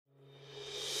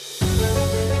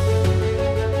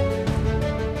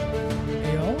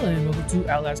to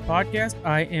Outlast Podcast.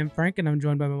 I am Frank, and I'm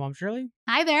joined by my mom, Shirley.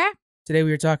 Hi there. Today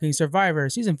we are talking Survivor,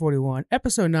 Season 41,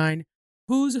 Episode 9,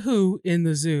 Who's Who in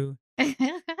the Zoo.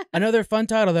 Another fun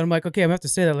title that I'm like, okay, I'm going to have to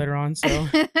say that later on. So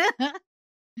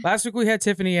last week we had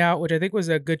Tiffany out, which I think was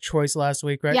a good choice last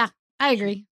week, right? Yeah, I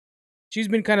agree. She's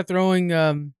been kind of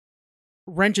throwing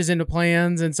wrenches into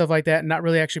plans and stuff like that and not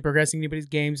really actually progressing anybody's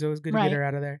game, so it was good to get her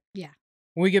out of there. Yeah.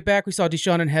 When we get back, we saw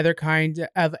Deshawn and Heather kind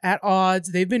of at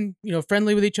odds. They've been,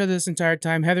 friendly with each other this entire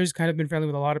time. Heather's kind of been friendly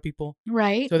with a lot of people.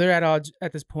 Right. So they're at odds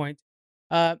at this point.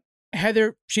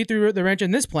 Heather, she threw the wrench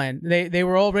in this plan. They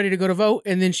were all ready to go to vote,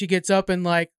 and then she gets up and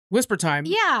like whisper time.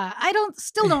 Yeah, I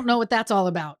still don't know what that's all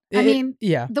about.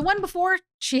 The one before,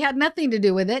 she had nothing to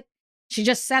do with it. She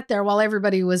just sat there while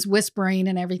everybody was whispering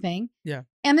and everything. Yeah.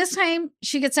 And this time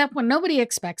she gets up when nobody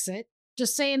expects it,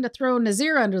 just saying to throw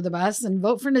Nazir under the bus and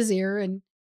vote for Nazir. And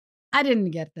I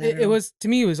didn't get that. It was, to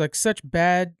me, it was like such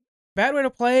bad way to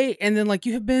play. And then like,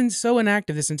 you have been so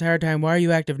inactive this entire time. Why are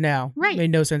you active now? Right. It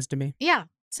made no sense to me. Yeah.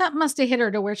 Something must have hit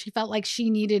her to where she felt like she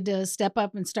needed to step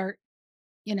up and start,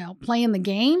 playing the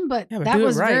game. But that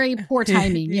was very poor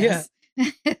timing. Yes.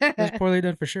 It was poorly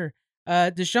done for sure.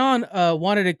 Deshawn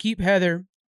wanted to keep Heather,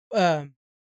 but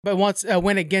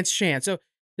went against Shan. So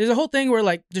there's a whole thing where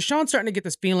like Deshaun's starting to get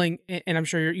this feeling, and I'm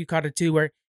sure you caught it too,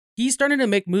 where he's starting to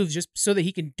make moves just so that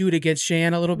he can do it against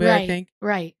Shan a little bit, right, I think.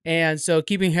 Right. And so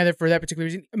keeping Heather for that particular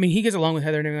reason, I mean, he gets along with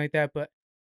Heather and everything like that, but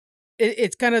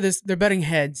it's kind of this, they're butting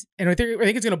heads. And I think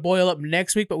it's going to boil up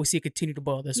next week, but we see it continue to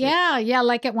boil this week. Yeah.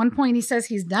 Like at one point he says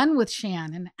he's done with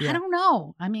Shan. And I don't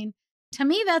know. I mean, to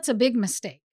me, that's a big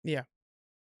mistake. Yeah.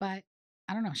 But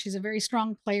I don't know. She's a very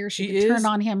strong player. She is. can turn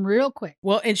on him real quick.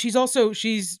 Well, and she's also,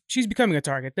 she's becoming a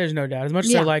target. There's no doubt. As much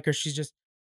as I like her,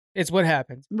 it's what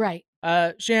happens. Right.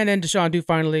 Shan and Deshawn do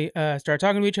finally start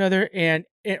talking to each other,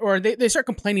 or they start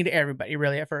complaining to everybody,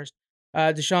 really, at first.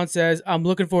 Deshawn says, I'm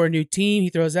looking for a new team. He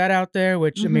throws that out there,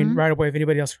 which, I mean, right away, if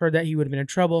anybody else heard that, he would have been in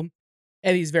trouble.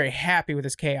 Eddie's very happy with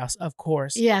this chaos, of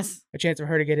course. Yes. A chance for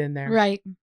her to get in there. Right.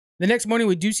 The next morning,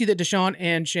 we do see that Deshawn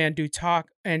and Shan do talk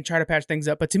and try to patch things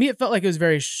up. But to me, it felt like it was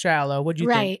very shallow. What do you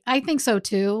think? Right. I think so,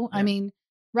 too. Yeah. I mean,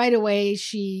 right away,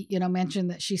 she,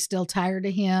 mentioned that she's still tired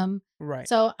of him. Right.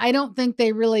 So I don't think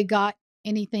they really got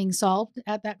anything solved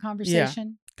at that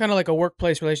conversation. Kind of like a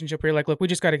workplace relationship where you're like, look, we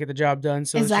just got to get the job done.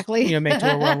 So exactly. Just, make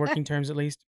sure we're on working terms at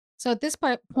least. So at this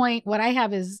point, what I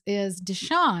have is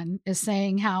Deshawn is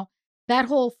saying how that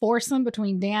whole foursome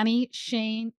between Danny,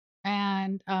 Shane,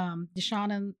 and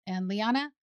Deshawn and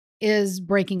Liana is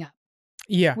breaking up.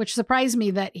 Yeah. Which surprised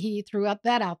me that he threw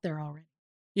that out there already.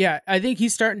 Yeah, I think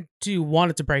he's starting to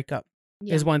want it to break up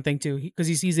is one thing too. Because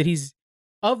he sees that he's,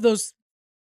 of those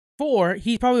four,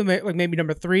 he's probably maybe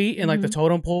number 3 in like the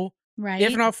totem pole. Right.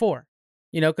 If not 4.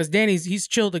 Because Danny's, he's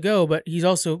chill to go, but he's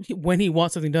also, when he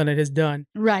wants something done, it is done.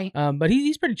 Right. But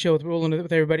he's pretty chill with rolling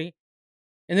with everybody.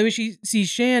 And then we see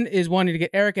Shan is wanting to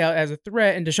get Eric out as a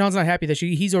threat, and Deshawn's not happy that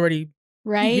he's already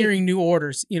hearing new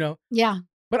orders, Yeah.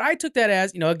 But I took that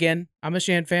as, again, I'm a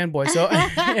Shan fanboy, so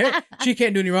she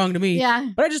can't do any wrong to me.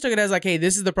 Yeah. But I just took it as like, hey,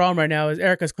 this is the problem right now, is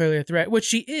Erica's clearly a threat, which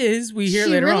she is. We hear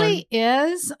she later on. She really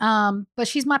is, but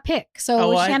she's my pick,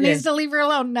 so Shan needs to leave her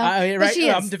alone. No, right? She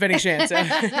is. I'm defending Shan. So.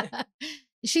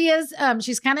 She is.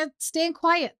 She's kind of staying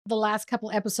quiet the last couple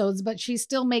episodes, but she's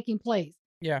still making plays.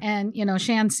 Yeah. And,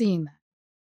 Shan's seeing that.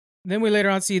 Then we later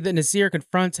on see that Nazir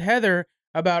confronts Heather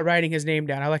about writing his name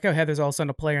down. I like how Heather's all of a sudden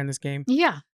a player in this game.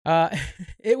 Yeah.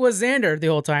 It was Xander the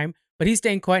whole time, but he's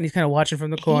staying quiet and he's kind of watching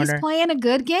from the corner. He's playing a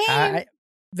good game.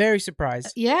 Very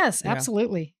surprised. Yes,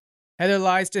 absolutely. Heather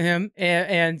lies to him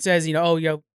and says,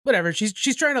 whatever.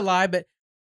 She's trying to lie, but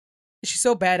she's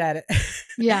so bad at it.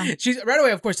 Yeah. She's right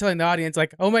away, of course, telling the audience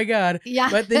like, oh my God.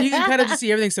 Yeah. But then you can kind of just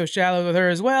see everything so shallow with her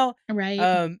as well. Right.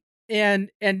 And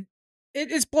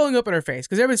it's blowing up in her face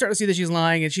because everyone's starting to see that she's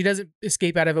lying and she doesn't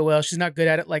escape out of it well. She's not good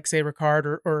at it like, say,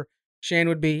 Ricard or Shan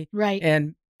would be. Right.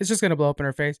 And it's just going to blow up in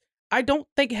her face. I don't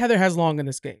think Heather has long in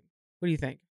this game. What do you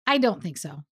think? I don't think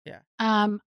so. Yeah.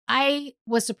 I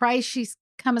was surprised she's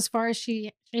come as far as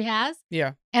she has.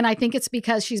 Yeah. And I think it's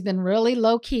because she's been really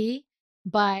low key.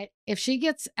 But if she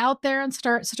gets out there and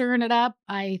starts stirring it up,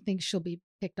 I think she'll be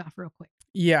picked off real quick.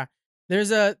 Yeah.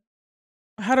 There's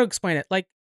how to explain it? Like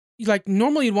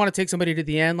normally you'd want to take somebody to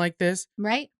the end like this.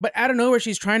 Right. But out of nowhere,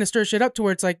 she's trying to stir shit up to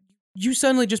where it's like, you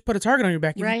suddenly just put a target on your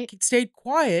back. Right. If you stayed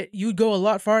quiet, you'd go a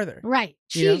lot farther. Right.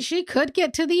 She could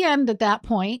get to the end at that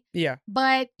point. Yeah.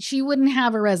 But she wouldn't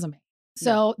have a resume.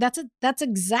 So that's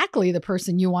exactly the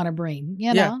person you want to bring,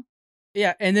 you know?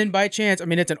 Yeah. And then by chance, I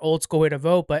mean, it's an old school way to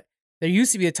vote, but there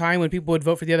used to be a time when people would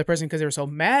vote for the other person because they were so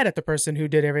mad at the person who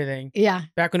did everything. Yeah.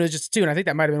 Back when it was just 2, and I think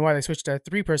that might have been why they switched to a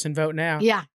 3-person vote now.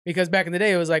 Yeah. Because back in the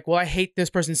day, it was like, well, I hate this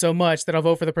person so much that I'll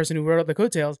vote for the person who wrote up the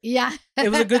coattails. Yeah. It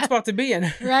was a good spot to be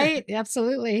in. Right.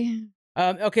 Absolutely.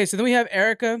 Okay, so then we have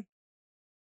Erica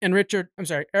and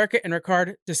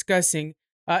Ricard discussing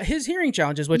his hearing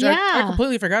challenges, which I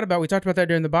completely forgot about. We talked about that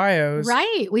during the bios.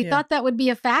 Right. We thought that would be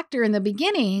a factor in the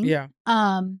beginning. Yeah.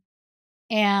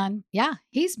 And yeah,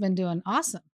 he's been doing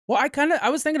awesome. Well, I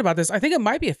was thinking about this. I think it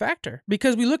might be a factor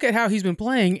because we look at how he's been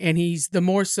playing and he's the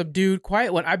more subdued,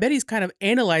 quiet one. I bet he's kind of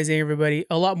analyzing everybody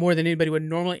a lot more than anybody would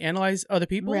normally analyze other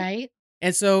people. Right.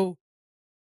 And so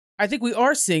I think we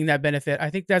are seeing that benefit. I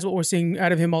think that's what we're seeing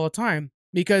out of him all the time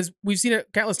because we've seen it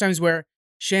countless times where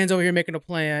Shan's over here making a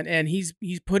plan and he's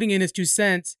putting in his 2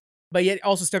 cents, but yet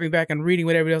also stepping back and reading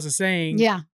what everybody else is saying.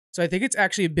 Yeah. So I think it's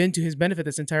actually been to his benefit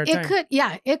this entire time.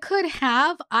 It could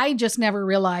have. I just never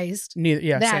realized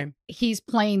that same. He's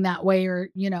playing that way or,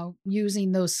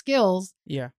 using those skills.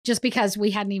 Yeah. Just because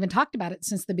we hadn't even talked about it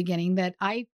since the beginning that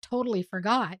I totally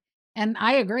forgot. And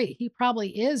I agree. He probably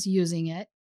is using it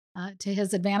to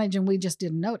his advantage and we just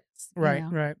didn't notice.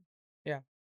 Right. Yeah.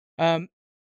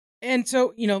 And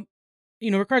so,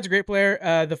 Ricard's a great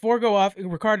player. The 4 go off.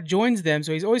 Ricard joins them.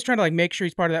 So he's always trying to make sure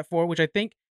he's part of that 4, which I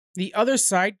think the other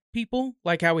side people,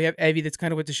 like how we have Evie that's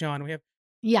kind of with Deshaun,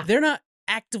 they're not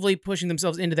actively pushing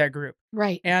themselves into that group.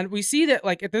 Right. And we see that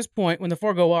at this point when the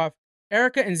 4 go off,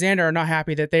 Erica and Xander are not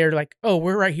happy that they are like, oh,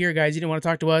 we're right here, guys. You didn't want to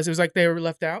talk to us. It was like they were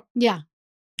left out. Yeah.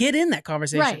 Get in that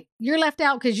conversation. Right. You're left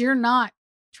out because you're not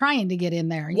trying to get in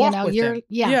there. Walk with them.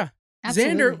 Yeah.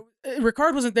 Xander,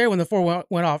 Ricard wasn't there when the 4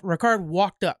 went off. Ricard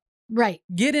walked up. Right.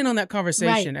 Get in on that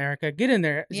conversation, Erica. Get in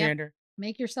there, Xander.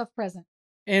 Make yourself present.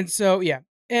 And so,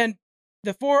 and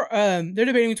the 4, they're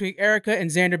debating between Erica and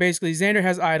Xander. Basically, Xander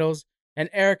has idols, and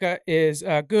Erica is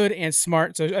good and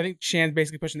smart. So I think Shan's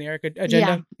basically pushing the Erica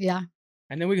agenda. Yeah.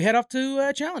 And then we head off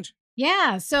to challenge.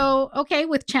 Yeah. So, okay,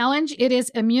 with challenge, it is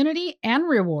immunity and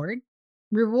reward.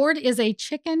 Reward is a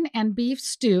chicken and beef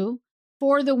stew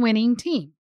for the winning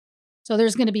team. So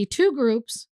there's going to be 2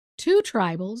 groups, 2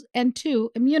 tribals, and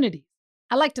 2 immunities.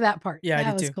 I liked that part. Yeah, that I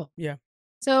did was too. Cool. Yeah.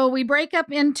 So we break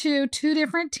up into 2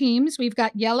 different teams. We've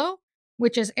got yellow,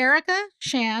 which is Erica,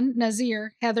 Shan,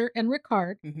 Nazir, Heather, and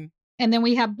Ricard. Mm-hmm. And then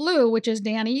we have blue, which is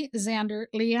Danny, Xander,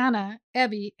 Liana,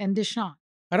 Evie, and Deshaun.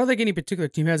 I don't think any particular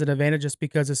team has an advantage just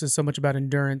because this is so much about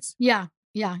endurance. Yeah,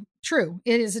 true.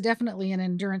 It is definitely an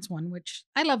endurance one, which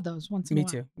I love those once in a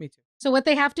while. Me too. So what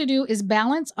they have to do is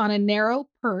balance on a narrow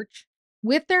perch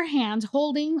with their hands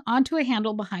holding onto a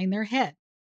handle behind their head.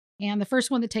 And the first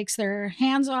one that takes their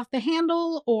hands off the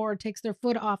handle or takes their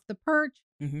foot off the perch,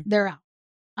 they're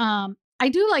out. I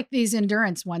do like these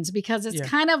endurance ones because it's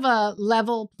kind of a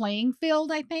level playing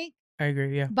field, I think. I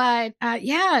agree, yeah. But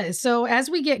so as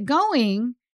we get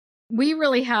going, we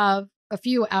really have a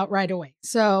few out right away.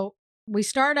 So we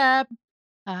start up,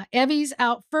 Evie's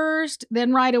out first,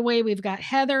 then right away we've got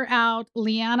Heather out,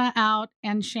 Liana out,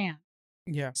 and Shan.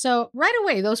 Yeah. So right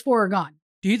away, those 4 are gone.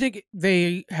 Do you think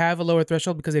they have a lower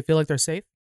threshold because they feel like they're safe?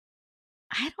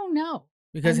 I don't know.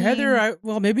 Because Heather,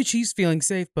 maybe she's feeling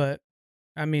safe, but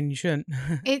I mean, you shouldn't.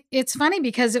 It's funny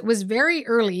because it was very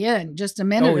early in, just a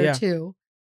minute or 2.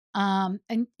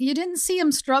 And you didn't see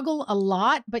him struggle a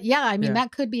lot, but that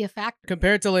could be a factor.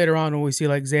 Compared to later on when we see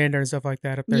like Xander and stuff like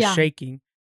that, if they're shaking.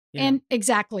 And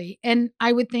exactly. And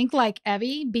I would think like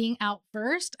Evie being out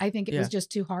first, I think it was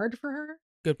just too hard for her.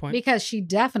 Good point. Because she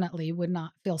definitely would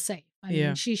not feel safe. I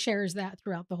mean, she shares that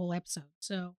throughout the whole episode.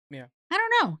 So, I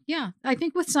don't know. Yeah. I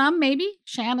think with some, maybe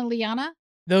Shan and Liana.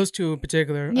 Those 2 in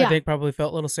particular, I think probably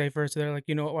felt a little safer. So they're like,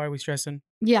 you know what, why are we stressing?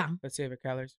 Yeah. Let's save our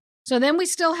calories. So then we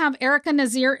still have Erica,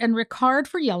 Nazir, and Ricard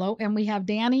for yellow. And we have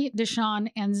Danny, Deshaun,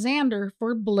 and Xander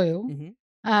for blue.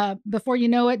 Before you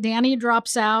know it, Danny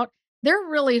drops out. They're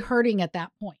really hurting at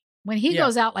that point. When he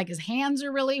goes out, like his hands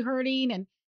are really hurting and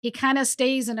he kind of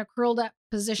stays in a curled up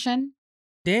position.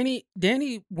 Danny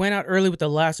went out early with the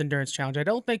last endurance challenge. I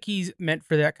don't think he's meant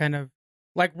for that kind of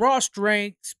like raw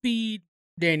strength, speed.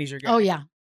 Danny's your guy. Oh, yeah.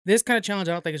 This kind of challenge,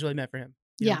 I don't think is really meant for him.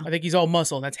 You know? I think he's all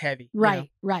muscle and that's heavy. Right.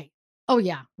 Oh,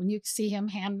 yeah. When you see him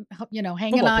hanging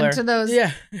on to those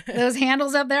those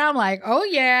handles up there, I'm like, oh,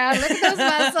 yeah, look at those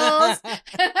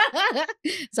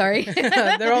muscles. Sorry.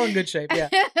 They're all in good shape. Yeah.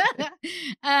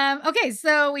 Okay.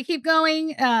 So we keep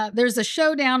going. There's a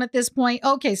showdown at this point.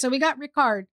 Okay. So we got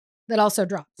Ricard that also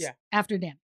drops after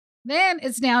Dan. Then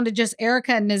it's down to just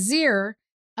Erica and Nazir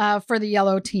for the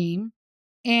yellow team.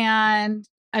 And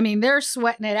I mean, they're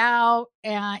sweating it out,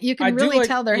 and you can really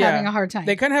tell they're having a hard time.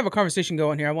 They kind of have a conversation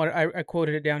going here. I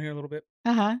quoted it down here a little bit.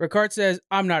 Ricard says,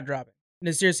 "I'm not dropping."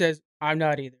 Nazir says, I'm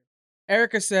not either.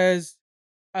 Erica says,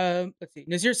 let's see.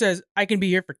 Nazir says, I can be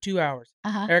here for 2 hours.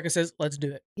 Uh-huh. Erica says, let's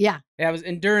do it. Yeah. That was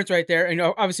endurance right there. And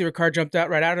obviously Ricard jumped out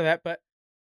right out of that, but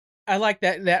I like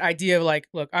that idea of like,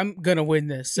 look, I'm gonna win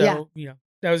this. So,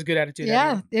 that was a good attitude.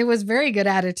 Yeah, it was very good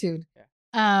attitude.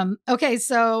 Yeah. Okay,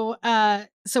 so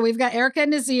we've got Erica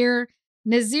and Nazir.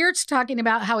 Nazir's talking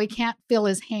about how he can't feel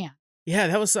his hand. Yeah,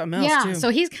 that was something else too. So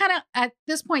he's kind of at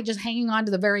this point just hanging on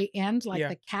to the very end, like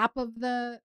the cap of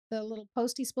the little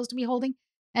post he's supposed to be holding.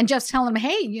 And Jeff's telling him,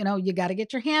 hey, you got to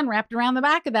get your hand wrapped around the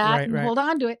back of that and hold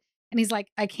on to it. And he's like,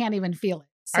 I can't even feel it.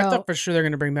 So, I thought for sure they're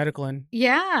going to bring medical in.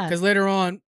 Yeah. Because later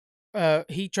on,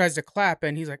 he tries to clap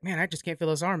and he's like, man, I just can't feel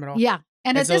his arm at all. Yeah.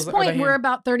 And at this point, we're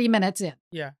about 30 minutes in.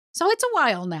 Yeah. So it's a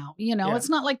while now, it's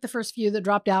not like the first few that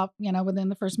dropped out, within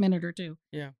the first minute or two.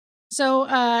 Yeah. So,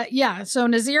 so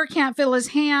Nazir can't feel his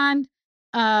hand.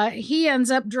 He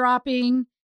ends up dropping,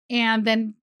 and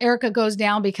then Erica goes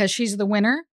down because she's the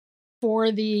winner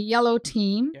for the yellow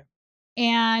team. Yeah.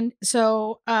 And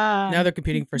so now they're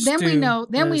competing for then Stu. we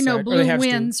know Blue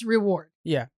wins reward.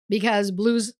 Yeah. Because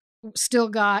Blue's still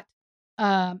got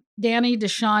Danny,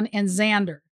 Deshawn, and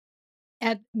Xander.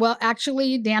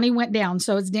 Actually, Danny went down,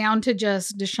 so it's down to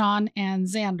just Deshawn and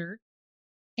Xander.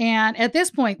 And at this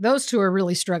point, those two are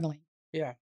really struggling.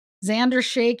 Yeah. Xander's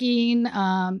shaking.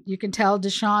 You can tell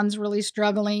Deshawn's really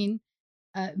struggling.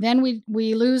 Then we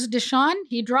lose Deshawn.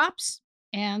 He drops,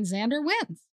 and Xander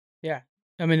wins. Yeah.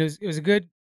 I mean, it was a good,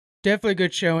 definitely a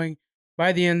good showing.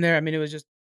 By the end there, I mean, it was just,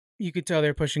 you could tell they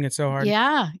were pushing it so hard.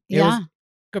 Yeah.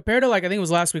 Compared to I think it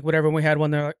was last week, whatever, when we had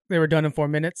one, they were done in 4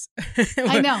 minutes.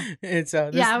 I know. And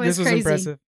so this was crazy.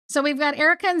 Impressive. So we've got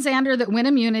Erica and Xander that win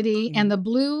immunity, and the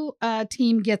blue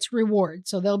team gets reward.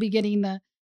 So they'll be getting the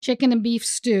chicken and beef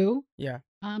stew. Yeah.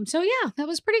 So that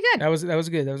was pretty good. That was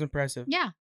good. That was impressive. Yeah.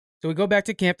 So we go back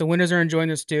to camp. The winners are enjoying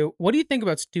the stew. What do you think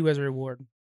about stew as a reward?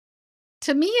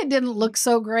 To me, it didn't look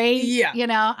so great. Yeah.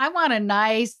 I want a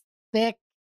nice, thick,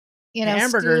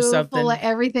 hamburger or stew something. full of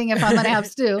everything if I'm going to have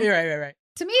stew. Right.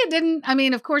 To me, it didn't. I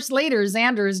mean, of course, later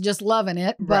Xander is just loving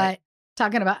it, but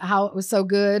talking about how it was so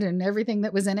good and everything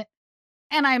that was in it.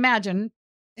 And I imagine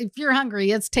if you're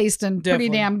hungry, it's tasting pretty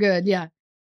damn good. Yeah.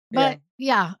 But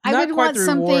I would want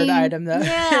something. Item, though.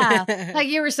 Yeah. Like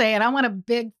you were saying, I want a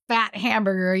big fat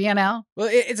hamburger, Well,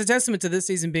 it's a testament to this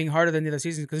season being harder than the other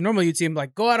seasons, because normally you'd see them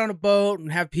like go out on a boat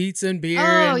and have pizza and beer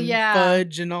and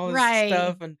fudge and all this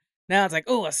stuff. And now it's like,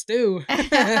 oh, a stew.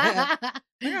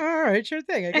 All right, sure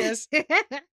thing, I guess.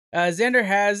 Xander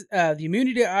has the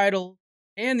immunity idol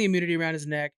and the immunity around his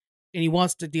neck, and he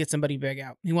wants to get somebody big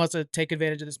out. He wants to take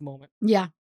advantage of this moment. Yeah.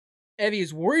 Evie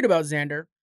is worried about Xander,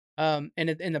 and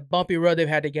in the bumpy road they've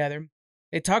had together.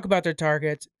 They talk about their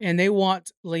targets, and they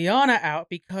want Liana out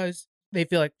because they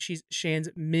feel like she's Shan's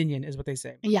minion, is what they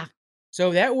say. Yeah.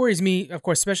 So that worries me, of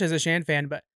course, especially as a Shan fan,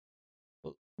 but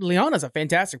Liana's a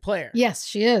fantastic player. Yes,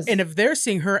 she is. And if they're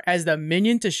seeing her as the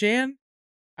minion to Shan,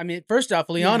 I mean, first off,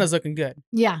 Liana's looking good.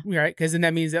 Yeah. Right? Because then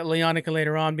that means that Liana can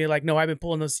later on be like, no, I've been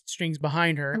pulling those strings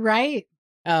behind her. Right.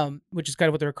 Which is kind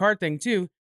of with the Ricard thing, too.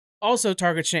 Also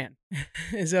target Shan.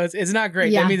 So it's not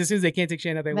great. Yeah. That means as soon as they can't take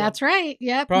Shan out, they will. That's right.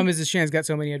 Yep. Problem is Shan's got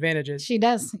so many advantages. She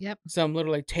does. Yep. Some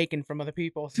literally taken from other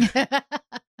people.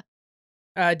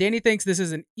 Danny thinks this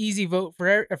is an easy vote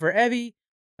for Evie.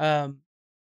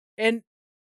 And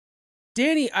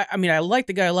Danny, I mean, I like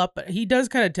the guy a lot, but he does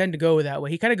kind of tend to go that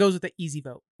way. He kind of goes with the easy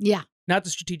vote. Yeah. Not the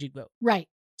strategic vote. Right.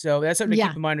 So that's something to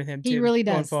keep in mind with him, too. He really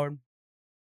does. Going forward.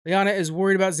 Liana is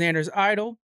worried about Xander's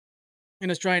idol and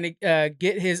is trying to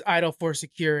get his idol for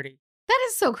security. That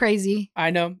is so crazy. I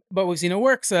know, but we've seen it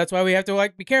work, so that's why we have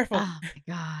to be careful. Oh,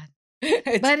 my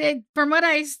God. But from what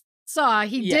I saw,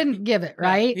 he didn't give it,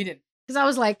 right? No, he didn't. Because I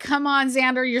was like, come on,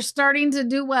 Xander, you're starting to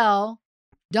do well.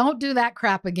 Don't do that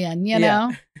crap again, you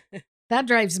know? That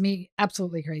drives me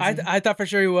absolutely crazy. I thought for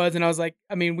sure he was, and I was like,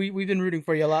 I mean, we've been rooting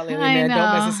for you a lot lately, I man. know.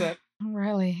 Don't mess us up.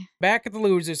 Really? Back at the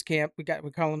losers camp,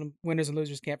 we're calling them winners and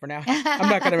losers camp for now. I'm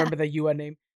not gonna remember the UN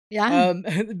name. Yeah.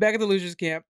 Back at the losers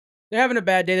camp, they're having a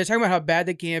bad day. They're talking about how bad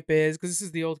the camp is because this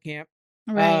is the old camp.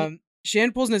 Right.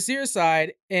 Shan pulls Nasir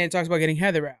aside and talks about getting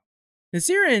Heather out.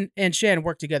 Nasir and Shan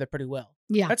work together pretty well.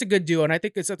 Yeah. That's a good duo, and I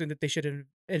think it's something that they should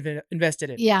have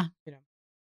invested in. Yeah.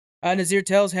 Nasir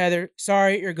tells Heather,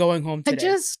 sorry, you're going home today.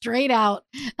 Just straight out.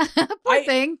 Poor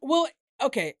thing. Well,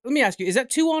 okay, let me ask you, is that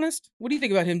too honest? What do you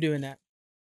think about him doing that?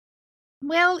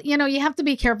 Well, you have to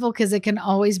be careful because it can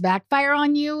always backfire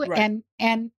on you. Right.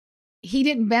 And he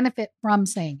didn't benefit from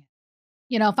saying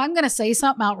it. If I'm going to say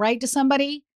something outright to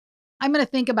somebody, I'm going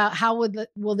to think about how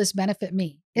will this benefit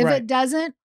me? If it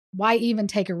doesn't, why even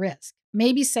take a risk?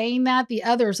 Maybe saying that, the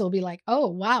others will be like, oh,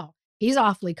 wow, he's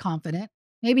awfully confident.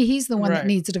 Maybe he's the one that Right.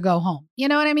 needs to go home. You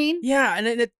know what I mean? Yeah,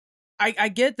 and I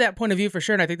get that point of view for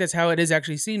sure, and I think that's how it is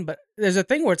actually seen. But there's a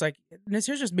thing where it's like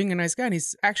Nasir's just being a nice guy, and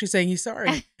he's actually saying he's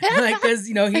sorry, like because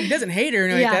he doesn't hate her or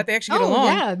anything like that. They actually get along.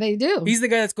 Yeah, they do. He's the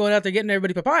guy that's going out there getting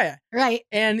everybody papaya, right.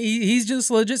 and he's just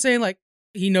legit saying like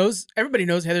everybody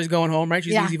knows Heather's going home, right?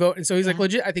 She's an easy vote, and so he's like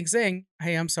legit, I think, saying,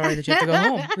 "Hey, I'm sorry that you have to go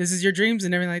home. This is your dreams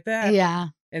and everything like that." Yeah.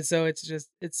 And so it's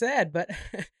sad, but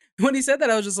when he said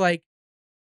that, I was just like,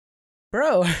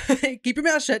 bro, keep your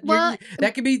mouth shut. Well,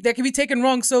 that could be taken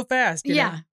wrong so fast. You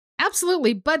know?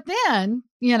 Absolutely. But then,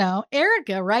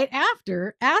 Erica right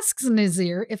after asks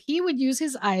Nazir if he would use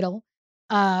his idol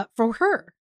for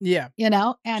her. Yeah.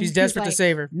 And she's desperate to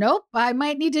save her. Nope. I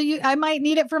might need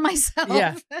it for myself.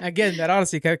 Yeah. Again, that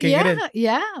honestly can't get in.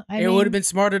 Yeah. It would have been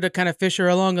smarter to kind of fish her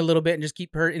along a little bit and just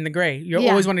keep her in the gray. You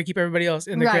always want to keep everybody else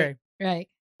in the gray. Right.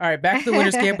 All right. Back to the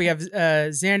winner's camp. We have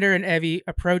Xander and Evie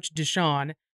approach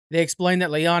Deshawn. They explain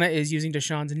that Lyanna is using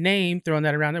Deshawn's name, throwing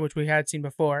that around there, which we had seen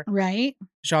before. Right.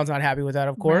 Deshawn's not happy with that,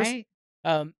 of course.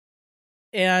 Right.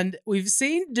 And we've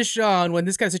seen Deshawn, when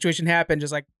this kind of situation happened,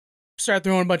 just like start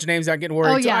throwing a bunch of names out, getting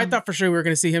worried. Oh, yeah. So I thought for sure we were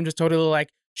going to see him just totally like,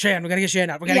 Shan, we got to get Shan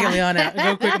out. We got to get Lyanna out. And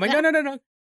go quick. I'm like, no.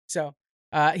 So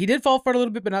he did fall for it a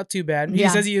little bit, but not too bad. He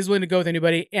says he is willing to go with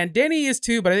anybody. And Danny is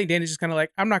too, but I think Danny's just kind of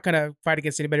like, I'm not going to fight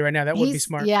against anybody right now. That would be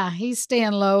smart. Yeah, he's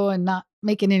staying low and not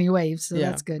making any waves. So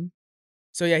that's good.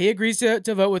 So yeah, he agrees to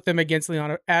vote with them against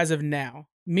Lyanna as of now.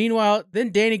 Meanwhile,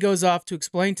 then Danny goes off to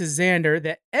explain to Xander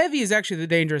that Evie is actually the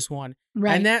dangerous one.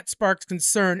 Right. And that sparks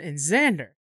concern in Xander.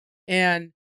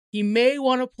 And he may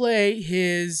want to play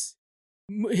his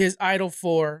idol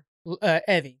for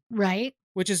Evie. Right.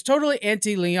 Which is totally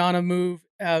anti-Lyanna move.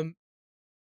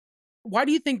 Why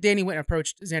do you think Danny went and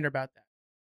approached Xander about that?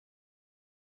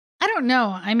 I don't know.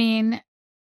 I mean,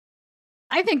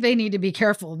 I think they need to be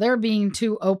careful. They're being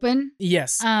too open.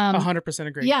 Yes, 100%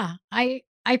 agree. Yeah,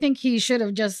 I think he should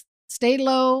have just stayed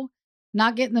low,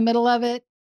 not get in the middle of it.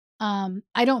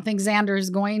 I don't think Xander is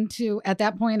going to, at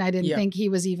that point, I didn't think he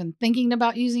was even thinking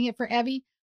about using it for Evie.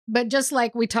 But just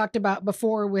like we talked about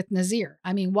before with Nazir,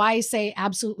 I mean, why say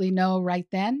absolutely no right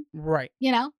then? Right.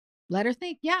 Let her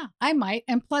think, yeah, I might.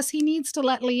 And plus, he needs to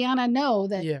let Lyanna know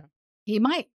that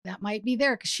that might be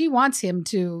there because she wants him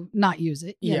to not use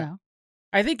it, you know.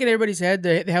 I think in everybody's head,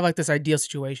 they have like this ideal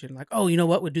situation. Like, oh, you know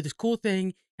what? We'll do this cool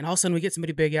thing. And all of a sudden we get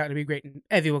somebody big out and it'll be great. And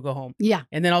Evie will go home. Yeah.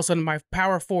 And then all of a sudden my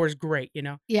power 4 is great,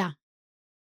 Yeah.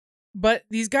 But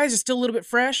these guys are still a little bit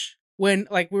fresh. When,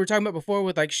 like we were talking about before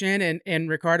with like Shen and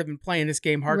Ricard have been playing this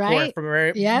game hardcore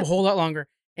for a whole lot longer.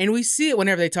 And we see it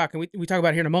whenever they talk. And we talk about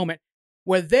it here in a moment.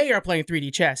 Where they are playing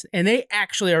 3D chess. And they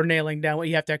actually are nailing down what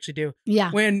you have to actually do.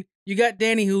 Yeah. When you got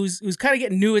Danny, who's kind of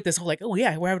getting new at this whole like, oh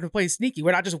yeah, we're having to play sneaky.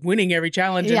 We're not just winning every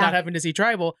challenge and not having to see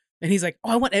tribal. And he's like, oh,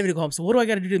 I want Evie to go home. So what do I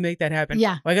got to do to make that happen?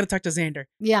 Yeah. Well, I got to talk to Xander.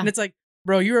 Yeah. And it's like,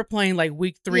 bro, you are playing like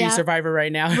week 3 Survivor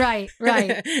right now. Right.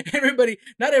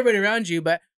 Not everybody around you,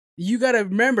 but you got to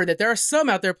remember that there are some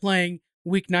out there playing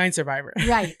week 9 Survivor.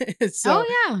 Right. So,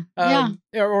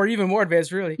 or even more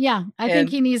advanced, really. Yeah. I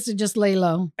think he needs to just lay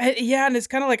low. And it's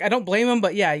kind of like, I don't blame him,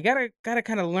 but yeah, you gotta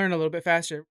kind of learn a little bit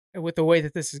faster with the way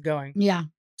that this is going. Yeah.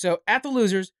 So at the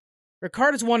losers,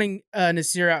 Ricard is wanting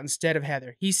Nasir out instead of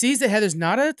Heather. He sees that Heather's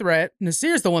not a threat.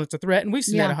 Nasir's the one that's a threat, and we've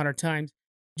seen that 100 times.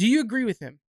 Do you agree with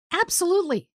him?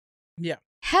 Absolutely. Yeah.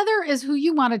 Heather is who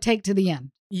you want to take to the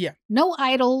end. Yeah. No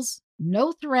idols,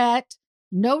 no threat,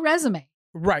 no resume.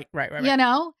 Right.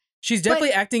 She's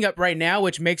definitely acting up right now,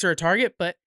 which makes her a target,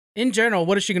 but in general,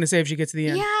 what is she going to say if she gets to the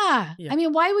end? Yeah. I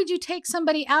mean, why would you take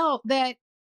somebody out that,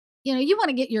 you want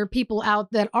to get your people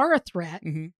out that are a threat,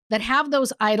 that have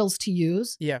those idols to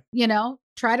use. Yeah.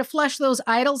 Try to flush those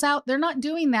idols out. They're not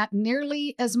doing that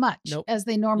nearly as much as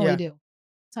they normally do.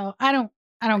 So I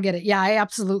don't get it. Yeah, I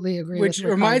absolutely agree. Which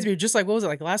reminds me, just like, what was it,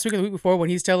 like last week or the week before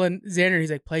when he's telling Xander, he's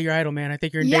like, play your idol, man. I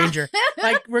think you're in danger.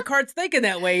 Like, Ricard's thinking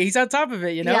that way. He's on top of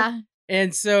it, Yeah.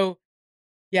 And so,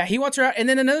 yeah, he wants her out. And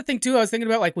then another thing, too, I was thinking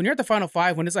about, like, when you're at the final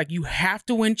 5, when it's like you have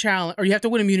to win challenge, or you have to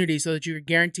win immunity so that you're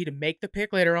guaranteed to make the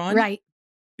pick later on. Right.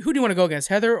 Who do you want to go against,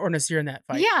 Heather or Nasir in that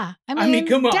fight? Yeah. I mean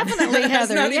come on. Definitely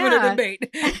Heather. That's not even a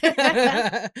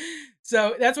debate.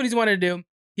 So that's what he's wanted to do.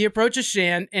 He approaches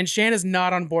Shan, and Shan is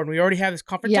not on board. We already have this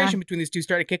confrontation between these two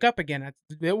starting to kick up again.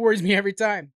 It worries me every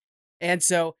time. And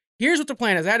so here's what the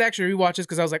plan is. I had to actually rewatch this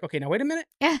because I was like, okay, now wait a minute.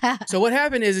 So what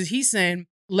happened is he's saying,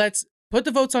 let's put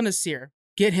the votes on Nasir,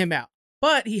 get him out.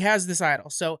 But he has this idol.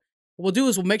 So what we'll do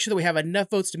is we'll make sure that we have enough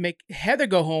votes to make Heather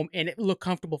go home and it look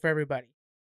comfortable for everybody.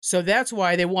 So that's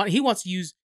why he wants to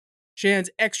use Shan's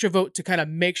extra vote to kind of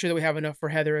make sure that we have enough for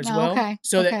Heather as well.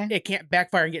 So that it can't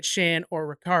backfire and get Shan or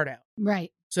Ricard out.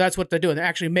 Right. So that's what they're doing. They're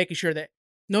actually making sure that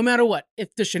no matter what,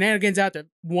 if the shenanigans out there,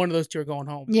 one of those two are going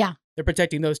home. Yeah. They're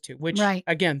protecting those two, which, Right.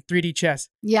 again, 3D chess.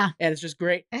 Yeah. And it's just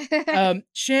great.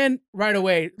 Shan, right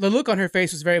away, the look on her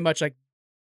face was very much like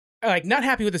not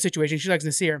happy with the situation. She likes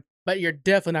Naseer, but you're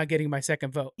definitely not getting my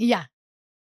second vote. Yeah.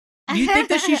 Do you think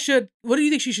that she should, what do you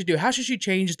think she should do? How should she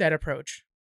change that approach?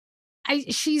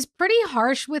 She's pretty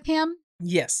harsh with him.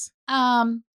 Yes.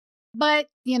 But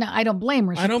I don't blame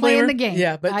her. She's I don't playing blame her. the game.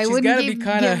 Yeah, but I she's wouldn't gotta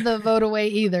be give the vote away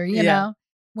either. You know,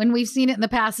 when we've seen it in the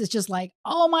past, it's just like,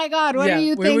 oh my God, what are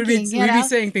you thinking? We'd be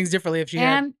saying things differently if she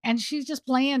had. And she's just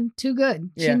playing too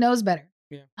good. Yeah. She knows better.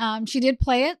 Yeah. She did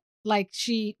play it like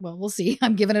we'll see.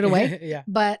 I'm giving it away. Yeah.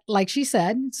 But like she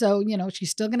said, so she's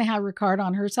still gonna have Ricard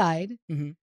on her side.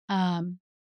 Mm-hmm.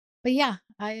 But yeah,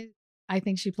 I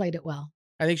think she played it well.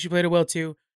 I think she played it well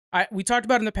too. We talked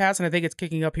about it in the past, and I think it's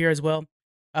kicking up here as well.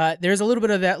 There's a little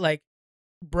bit of that like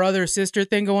brother sister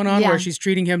thing going on where she's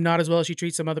treating him not as well as she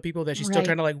treats some other people that she's still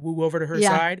trying to like woo over to her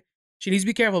side. She needs to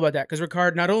be careful about that because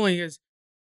Ricard not only is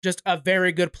just a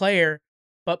very good player,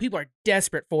 but people are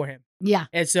desperate for him. Yeah.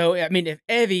 And so, I mean, if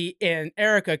Evie and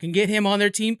Erica can get him on their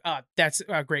team, that's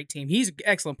a great team. He's an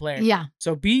excellent player. Yeah.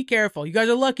 So be careful. You guys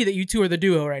are lucky that you two are the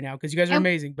duo right now because you guys are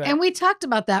amazing. But and we talked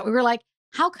about that. We were like,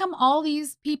 how come all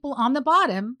these people on the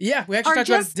bottom we actually talked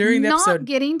about it during the episode. Not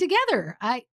getting together.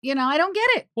 I don't get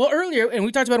it. Well, earlier, and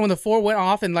we talked about it when the 4 went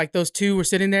off and like those 2 were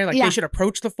sitting there, like they should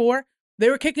approach the 4. They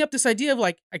were kicking up this idea of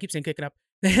like, I keep saying kicking up.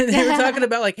 They were talking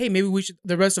about like, hey, maybe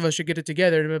the rest of us should get it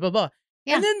together, blah, blah, blah.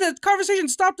 Yeah. And then the conversation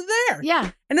stopped there.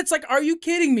 Yeah. And it's like, are you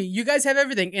kidding me? You guys have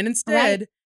everything. And instead,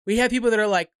 we have people that are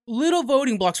like little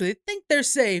voting blocks where they think they're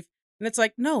safe. And it's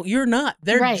like, no, you're not.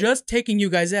 They're just taking you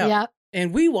guys out. Yeah.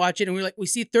 And we watch it and we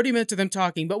see 30 minutes of them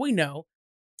talking, but we know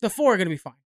the 4 are going to be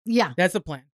fine. Yeah. That's the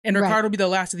plan. And Ricard will be the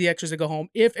last of the extras to go home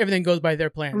if everything goes by their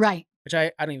plan. Right. Which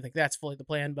I don't even think that's fully the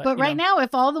plan. But right now,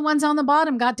 if all the ones on the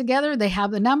bottom got together, they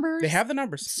have the numbers. They have the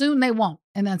numbers. Soon they won't.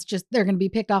 And that's just, they're going to be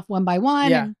picked off one by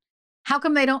one. Yeah. And how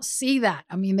come they don't see that?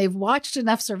 I mean, they've watched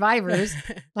enough Survivors.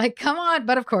 Like, come on.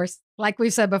 But of course, like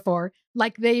we've said before,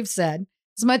 like they've said,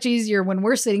 it's much easier when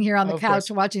we're sitting here on the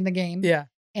couch watching the game. Yeah.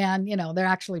 And, they're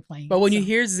actually playing. But when you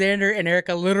hear Xander and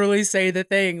Erica literally say the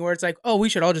thing where it's like, oh, we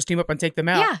should all just team up and take them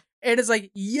out. Yeah. And it's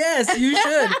like, yes, you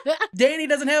should. Danny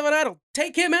doesn't have an idol.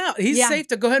 Take him out. He's safe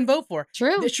to go ahead and vote for.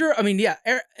 True. Sure. I mean, yeah.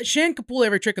 Shan can pull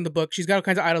every trick in the book. She's got all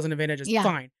kinds of idols and advantages. Yeah.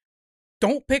 Fine.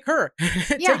 Don't pick her.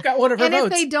 Take out one of her votes.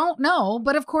 And if they don't know,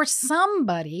 but of course,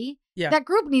 somebody, that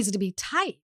group needs to be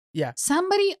tight. Yeah.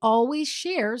 Somebody always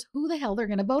shares who the hell they're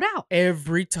going to vote out.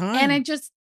 Every time. And it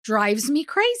just drives me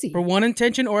crazy. For one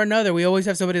intention or another, we always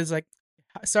have somebody that's like,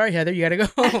 sorry, Heather, you got to go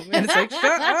home. And it's like,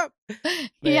 shut up.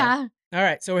 Yeah. All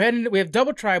right. So we have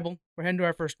double tribal. We're heading to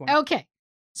our first one. Okay.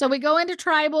 So we go into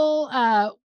tribal.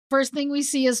 First thing we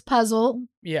see is puzzle.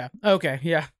 Yeah. Okay.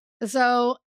 Yeah.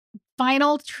 So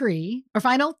final three.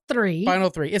 Final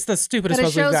 3. It's the stupidest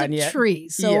puzzle we've gotten yet. Tree.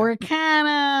 So we're kind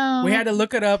of. We had to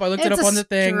look it up. I looked it up on the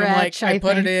thing. I'm like, I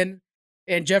put it in.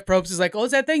 And Jeff Probst is like, oh,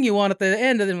 it's that thing you want at the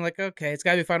end. And I'm like, okay, it's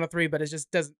got to be final 3, but it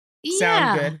just doesn't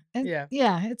sound good. Yeah.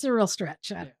 Yeah. It's a real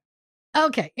stretch.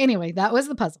 Okay. Anyway, that was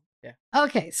the puzzle. Yeah.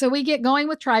 Okay. So we get going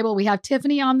with tribal. We have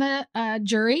Tiffany on the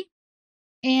jury.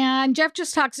 And Jeff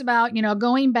just talks about,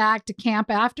 going back to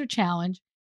camp after challenge.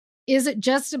 Is it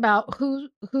just about who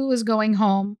is going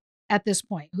home at this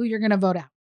point, who you're going to vote out?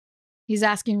 He's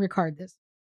asking Ricard this.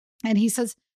 And he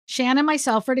says, Shan and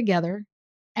myself are together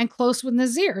and close with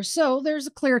Naseer. So there's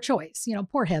a clear choice.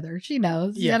 Poor Heather. She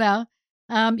knows,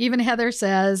 even Heather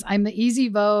says, I'm the easy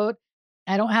vote.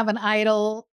 I don't have an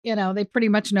idol. They pretty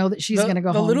much know that she's going to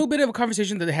go home. The little bit of a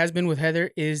conversation that has been with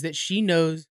Heather is that she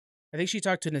knows, I think she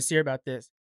talked to Naseer about this,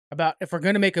 about if we're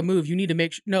going to make a move, you need to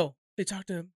make sure. No, they talked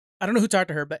to him. I don't know who talked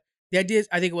to her, but the idea is,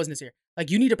 I think it was Naseer. Like,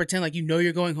 you need to pretend like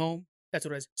you're going home. That's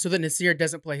what it is. So that Naseer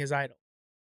doesn't play his idol.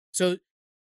 So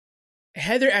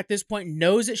Heather at this point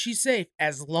knows that she's safe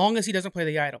as long as he doesn't play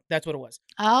the idol. That's what it was.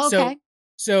 Oh, okay.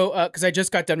 So, because I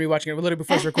just got done rewatching it literally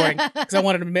before I was recording because I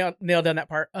wanted to nail down that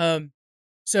part.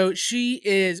 So she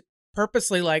is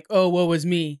purposely like, oh, woe is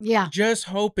me. Yeah. Just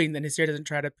hoping that Naseer doesn't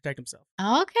try to protect himself.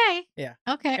 Okay. Yeah.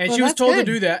 Okay. And she was told to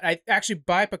do that. I actually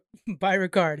by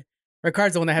Ricard.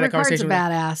 Ricard's the one that had that conversation with him.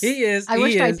 Badass. He is. I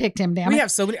wish I picked him, damn it. We have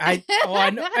so many. I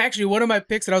know. Actually, one of my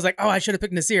picks that I was like, oh, I should have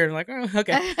picked Naseer. And I'm like, oh,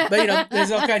 okay. But,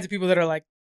 there's all kinds of people that are like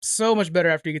so much better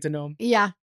after you get to know them.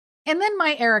 Yeah. And then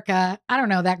my Erica, I don't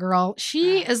know that girl.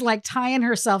 She is like tying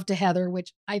herself to Heather,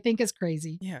 which I think is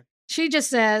crazy. Yeah. She just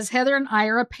says, Heather and I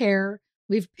are a pair.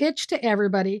 We've pitched to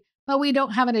everybody, but we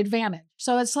don't have an advantage.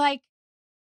 So it's like,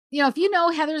 if you know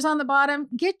Heather's on the bottom,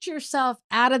 get yourself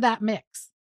out of that mix.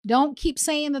 Don't keep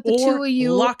saying that the two of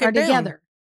you are together.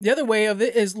 The other way of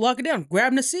it is lock it down.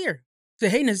 Grab Nasir. Say,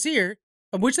 hey, Nasir,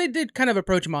 which they did kind of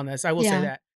approach him on this. I will say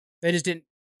that. They just didn't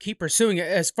keep pursuing it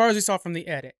as far as we saw from the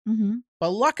edit. Mm-hmm. But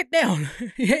lock it down.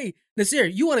 Hey, Nasir,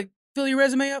 you want to fill your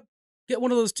resume up? Get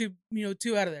one of those two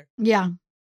out of there. Yeah.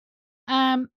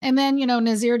 And then,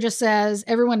 Nasir just says,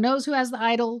 everyone knows who has the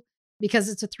idol because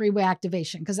it's a 3-way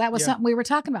activation. Because that was something we were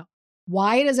talking about.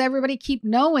 Why does everybody keep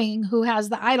knowing who has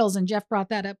the idols? And Jeff brought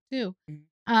that up too.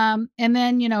 Mm-hmm. And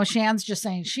then, Shan's just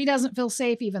saying she doesn't feel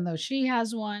safe, even though she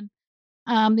has one.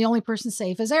 The only person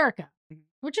safe is Erica,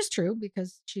 which is true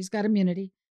because she's got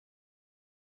immunity.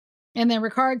 And then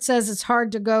Ricard says it's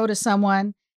hard to go to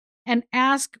someone and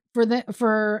ask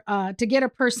to get a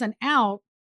person out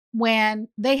when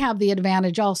they have the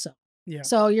advantage also. Yeah.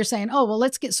 So you're saying, oh, well,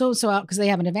 let's get so-and-so out because they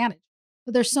have an advantage.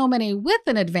 But there's so many with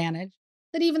an advantage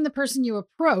that even the person you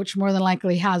approach more than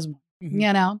likely has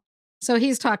one, So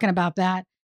he's talking about that.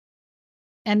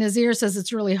 And Nasir says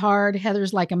it's really hard.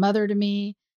 Heather's like a mother to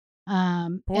me.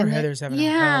 Poor Heather's having a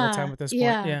hell of a time at this point.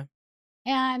 Yeah.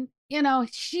 And,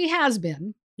 she has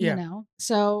been,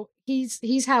 so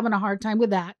he's having a hard time with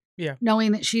that. Yeah.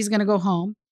 Knowing that she's going to go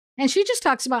home. And she just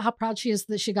talks about how proud she is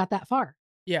that she got that far.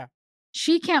 Yeah.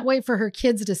 She can't wait for her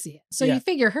kids to see it. So you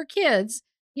figure her kids,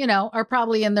 are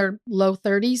probably in their low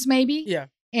 30s maybe. Yeah.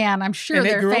 And I'm sure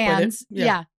they're fans.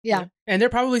 Yeah. And they're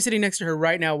probably sitting next to her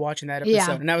right now watching that episode.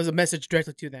 Yeah. And that was a message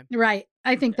directly to them. Right.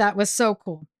 I think that was so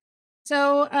cool.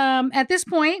 So at this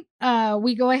point,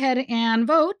 we go ahead and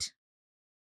vote.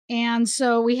 And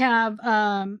so we have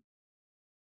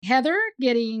Heather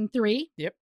getting 3.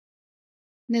 Yep.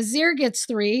 Nasir gets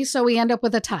 3. So we end up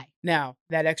with a tie. Now,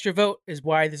 that extra vote is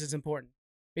why this is important.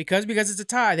 Because it's a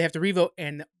tie, they have to revote,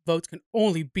 and the votes can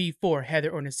only be for Heather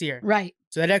or Nasir. Right.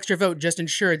 So that extra vote just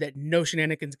ensured that no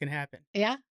shenanigans can happen.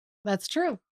 Yeah, that's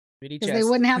true. Because they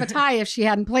wouldn't have a tie if she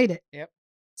hadn't played it. Yep.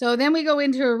 So then we go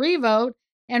into a revote,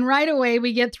 and right away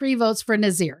we get 3 votes for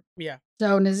Nasir. Yeah.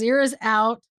 So Nasir is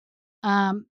out,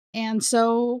 and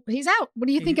so he's out. What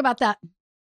do you think about that?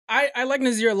 I like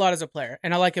Nasir a lot as a player,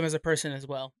 and I like him as a person as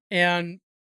well. And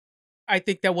I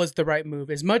think that was the right move.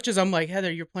 As much as I'm like, Heather,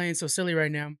 you're playing so silly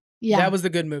right now. Yeah. That was the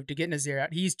good move to get Nasir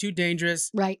out. He's too dangerous.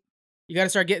 Right. You got to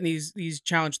start getting these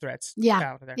challenge threats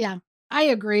out of there. Yeah. I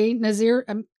agree. Nasir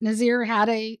had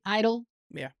a idol.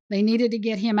 Yeah. They needed to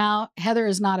get him out. Heather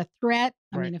is not a threat.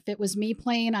 I mean, if it was me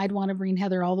playing, I'd want to bring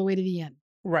Heather all the way to the end.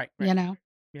 Right. Yeah.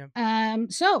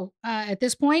 So at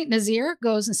this point, Nasir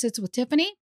goes and sits with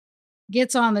Tiffany,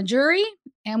 gets on the jury,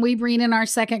 and we bring in our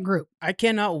second group. I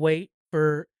cannot wait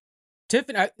for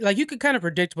Tiffany. You could kind of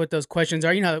predict what those questions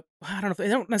are. I don't know if they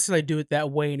don't necessarily do it that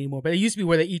way anymore, but it used to be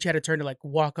where they each had a turn to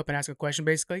walk up and ask a question,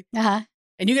 basically. Uh-huh.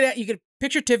 And you could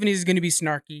picture Tiffany's is going to be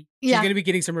snarky. She's going to be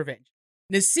getting some revenge.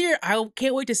 Nasir, I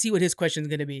can't wait to see what his question is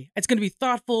going to be. It's going to be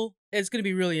thoughtful. It's going to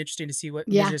be really interesting to see what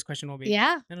Nasir's question will be.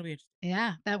 Yeah. That'll be interesting.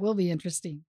 Yeah, that will be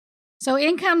interesting. So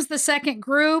in comes the second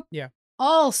group. Yeah.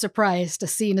 All surprised to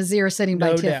see Nasir sitting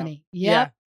by Tiffany.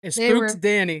 Yep. Yeah. It spooked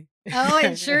Danny. Oh,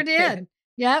 it sure did.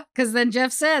 Yep. Because then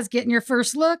Jeff says, getting your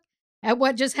first look at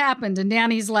what just happened. And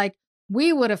Danny's like,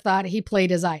 we would have thought he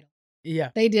played his idol. Yeah.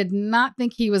 They did not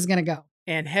think he was going to go.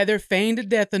 And Heather feigned to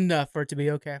death enough for it to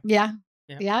be okay. Yeah.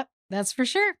 Yep. That's for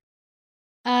sure.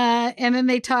 And then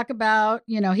they talk about,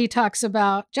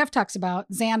 Jeff talks about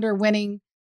Xander winning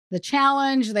the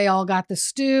challenge. They all got the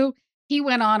stew. He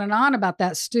went on and on about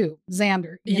that stew,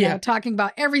 Xander, talking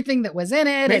about everything that was in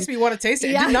it. Makes me want to taste it.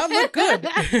 Yeah. It did not look good,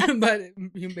 but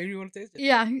maybe you want to taste it.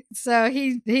 Yeah. So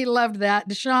he loved that.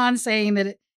 Deshaun saying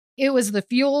that it was the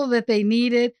fuel that they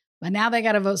needed, but now they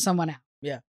got to vote someone out.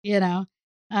 Yeah.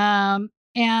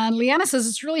 And Liana says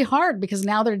it's really hard because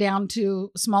now they're down to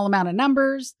a small amount of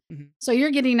numbers. Mm-hmm. So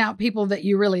you're getting out people that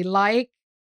you really like.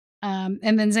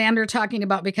 And then Xander talking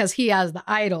about because he has the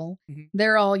idol,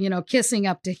 they're all, kissing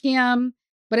up to him.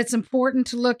 But it's important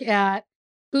to look at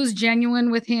who's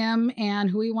genuine with him and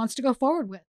who he wants to go forward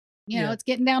with. It's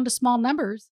getting down to small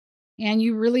numbers. And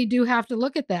you really do have to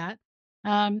look at that.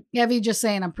 Evie just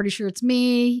saying, I'm pretty sure it's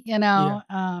me,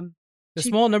 The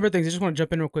small number of things, I just want to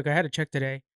jump in real quick. I had to check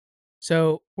today.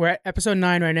 So we're at episode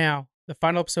 9 right now. The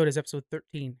final episode is episode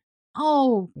 13.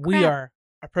 Oh, crap. We are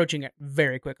approaching it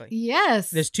very quickly. Yes.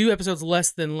 There's 2 episodes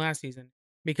less than last season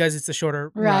because it's a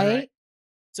shorter run, right?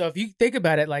 So if you think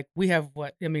about it, we have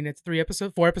it's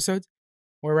 4 episodes.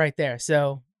 We're right there.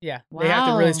 So yeah, They have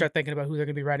to really start thinking about who they're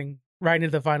going to be riding into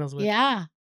the finals with. Yeah.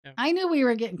 I knew we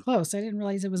were getting close. I didn't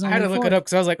realize it was only I had to 4. look it up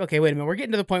because I was like, okay, wait a minute. We're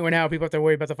getting to the point where now people have to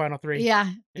worry about the final 3.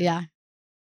 Yeah.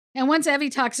 And once Evie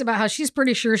talks about how she's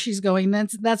pretty sure she's going,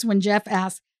 that's when Jeff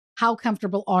asks, how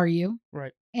comfortable are you?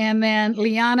 Right. And then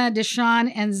Liana,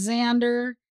 Deshaun, and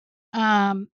Xander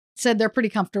said they're pretty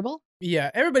comfortable.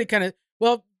 Yeah, everybody kind of,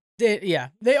 well, they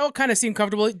all kind of seem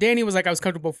comfortable. Danny was like, I was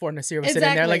comfortable before Naseer was sitting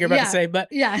there, like you're about to say, but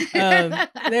yeah.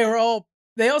 they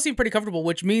all seem pretty comfortable,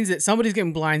 which means that somebody's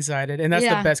getting blindsided, and that's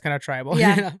the best kind of tribal.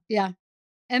 Yeah, yeah.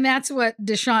 And that's what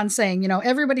Deshaun's saying.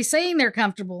 Everybody's saying they're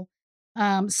comfortable.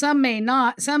 Some may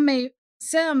not.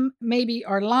 Some maybe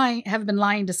are lying, have been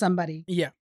lying to somebody. Yeah.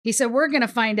 He said, we're going to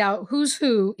find out who's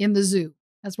who in the zoo.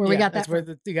 That's where we got that. That's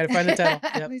where you got to find the title.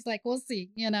 Yep. He's like, we'll see,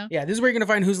 Yeah, this is where you're going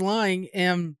to find who's lying.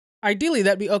 And ideally,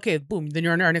 that'd be okay, boom, then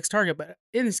you're on our next target. But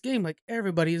in this game, like,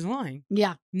 everybody is lying.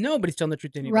 Yeah. Nobody's telling the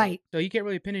truth to anybody. Right. So you can't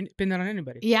really pin that on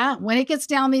anybody. Yeah. When it gets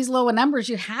down these lower numbers,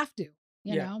 you have to,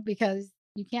 you know, because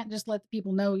you can't just let the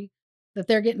people know that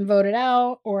they're getting voted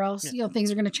out, or else,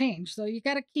 things are going to change. So you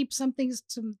got to keep some things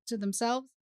to themselves.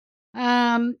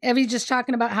 Evie's just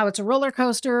talking about how it's a roller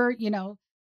coaster.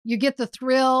 You get the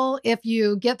thrill if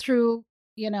you get through,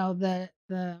 the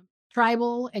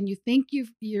tribal and you think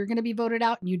you're going to be voted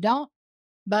out and you don't,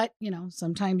 but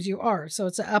sometimes you are. So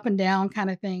it's an up and down kind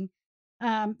of thing.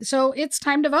 So it's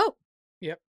time to vote.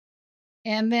 Yep.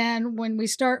 And then when we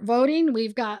start voting,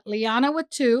 we've got Liana with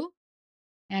 2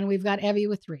 and we've got Evie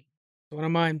with 3. One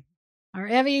of mine. Our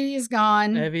Evie is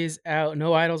gone. Evie's out.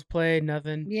 No idols played,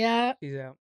 nothing. Yeah. She's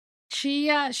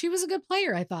out. She was a good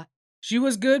player, I thought. She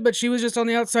was good, but she was just on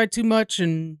the outside too much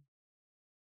and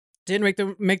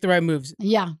didn't make the right moves.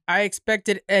 Yeah. I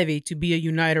expected Evie to be a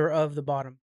uniter of the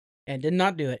bottom and did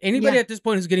not do it. Anybody at this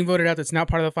point who's getting voted out that's not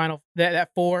part of the final,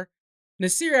 that 4,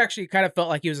 Naseer actually kind of felt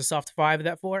like he was a soft 5 of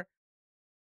that 4.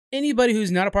 Anybody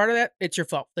who's not a part of that, it's your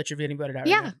fault that you're getting voted out.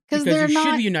 Yeah, because they're you not,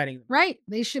 should be uniting them. Right.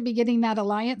 They should be getting that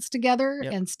alliance together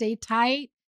and stay tight.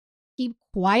 Keep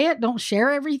quiet. Don't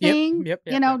share everything. Yep.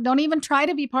 Don't even try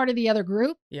to be part of the other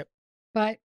group. Yep.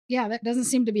 But yeah, that doesn't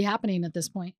seem to be happening at this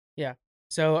point. Yeah.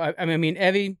 So, I mean,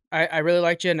 Evie, I really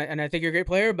liked you, and I think you're a great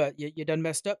player, but you done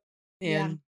messed up.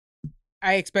 And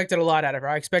I expected a lot out of her.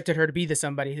 I expected her to be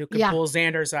somebody who could pull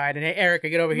Xander aside and, hey, Erica,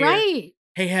 get over here. Right.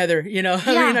 Hey, Heather, I mean,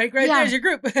 like, right there's your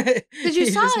group. Because you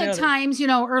saw at times,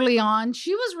 early on,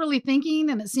 she was really thinking,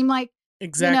 and it seemed like,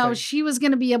 she was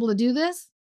going to be able to do this.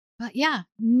 But yeah,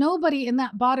 nobody in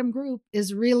that bottom group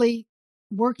is really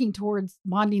working towards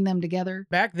bonding them together.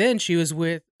 Back then, she was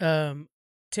with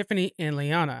Tiffany and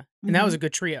Liana, and that was a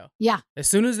good trio. Yeah. As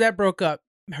soon as that broke up,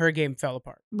 her game fell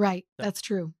apart. Right. So. That's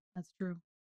true.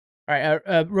 All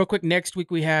right. Real quick, next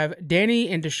week we have Danny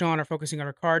and Deshaun are focusing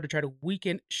on Ricard to try to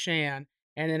weaken Shan.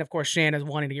 And then, of course, Shan is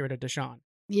wanting to get rid of Deshaun.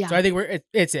 Yeah. So I think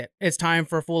it's it. It's time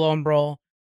for a full-on brawl.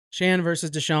 Shan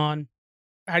versus Deshaun.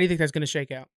 How do you think that's going to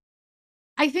shake out?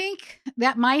 I think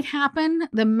that might happen.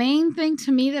 The main thing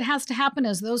to me that has to happen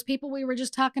is those people we were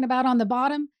just talking about on the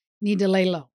bottom need to lay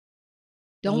low.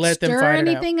 Don't stir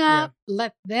anything up. Yeah.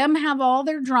 Let them have all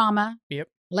their drama. Yep.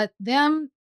 Let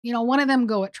them, one of them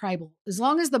go at tribal. As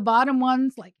long as the bottom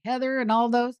ones, like Heather and all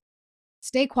those,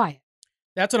 stay quiet.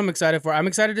 That's what I'm excited for. I'm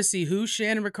excited to see who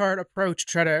Shan and Ricard approach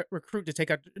to try to recruit to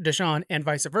take out Deshaun and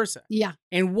vice versa. Yeah.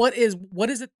 And what is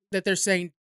it that they're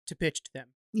saying to pitch to them?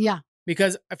 Yeah.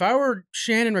 Because if I were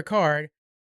Shan and Ricard,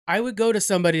 I would go to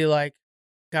somebody like,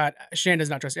 God, Shan does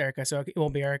not trust Erica, so it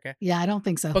won't be Erica. Yeah, I don't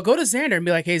think so. But go to Xander and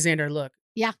be like, hey, Xander, look.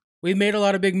 Yeah. We've made a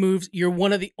lot of big moves. You're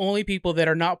one of the only people that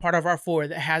are not part of our 4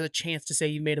 that has a chance to say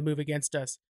you made a move against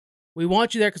us. We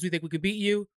want you there because we think we could beat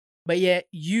you. But yet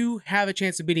you have a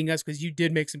chance of beating us because you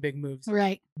did make some big moves.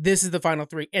 Right. This is the final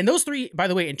 3. And those 3, by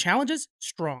the way, in challenges,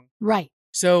 strong. Right.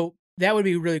 So that would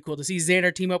be really cool to see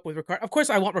Xander team up with Ricard. Of course,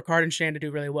 I want Ricard and Shan to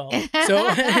do really well. So,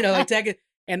 like tag it.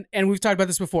 And we've talked about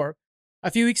this before.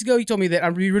 A few weeks ago, you told me that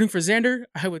I'm rooting for Xander.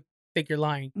 I would think you're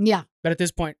lying. Yeah. But at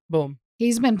this point, boom.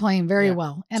 He's been playing very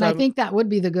well. And so, I think that would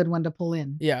be the good one to pull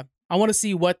in. Yeah. I want to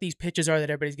see what these pitches are that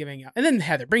everybody's giving out. And then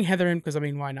Heather. Bring Heather in because, I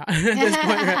mean, why not? At this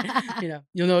point, right?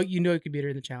 You could beat her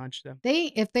in the challenge. So.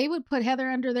 If they would put Heather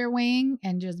under their wing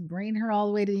and just bring her all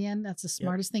the way to the end, that's the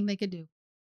smartest thing they could do.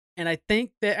 And I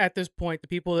think that at this point, some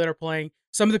of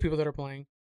the people that are playing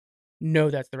know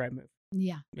that's the right move.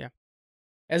 Yeah. Yeah.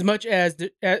 As much as,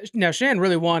 now Shan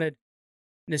really wanted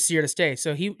Naseer to stay.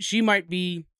 So she might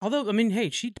be, although, I mean, hey,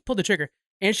 she pulled the trigger.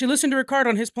 And she listened to Ricard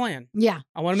on his plan. Yeah.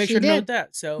 I want to make sure to note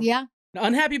that. So yeah.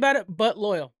 Unhappy about it, but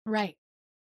loyal. Right.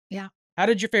 Yeah. How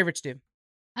did your favorites do?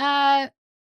 I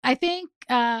think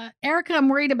Erica, I'm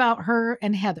worried about her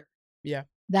and Heather. Yeah.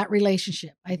 That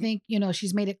relationship. I think,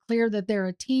 she's made it clear that they're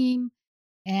a team.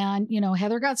 And,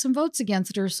 Heather got some votes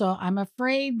against her. So I'm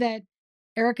afraid that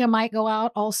Erica might go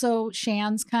out. Also,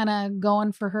 Shan's kind of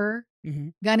going for her,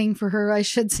 gunning for her, I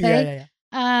should say.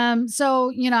 Yeah.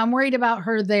 So, I'm worried about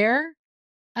her there.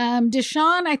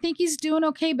 Deshaun, I think he's doing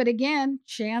okay, but again,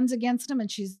 Shan's against him, and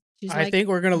she's She's I like think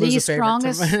we're gonna lose the a favorite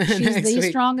to strongest. She's next the week.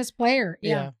 strongest player.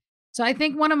 Yeah. So I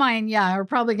think one of mine, are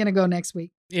probably gonna go next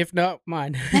week. If not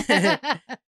mine.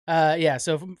 Yeah.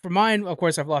 So for mine, of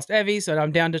course, I've lost Evie, so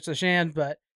I'm down to Shan.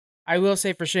 But I will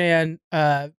say for Shan,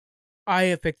 I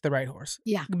have picked the right horse.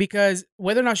 Yeah. Because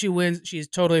whether or not she wins, she's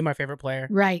totally my favorite player.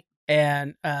 Right.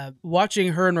 And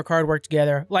watching her and Ricard work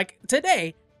together, like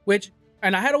today,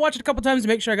 and I had to watch it a couple times to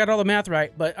make sure I got all the math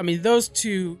right. But I mean, those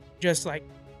two just like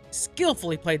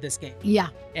skillfully played this game. Yeah.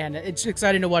 And it's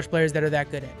exciting to watch players that are that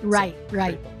good at it. Right. So,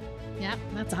 Right. Yeah.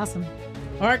 That's awesome.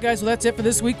 All right, guys. Well, that's it for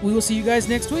this week. We will see you guys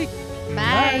next week.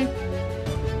 Bye.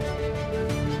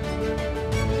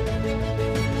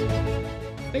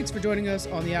 Thanks for joining us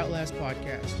on the Outlast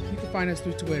Podcast. You can find us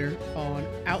through Twitter on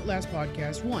Outlast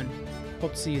Podcast 1.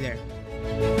 Hope to see you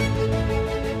there.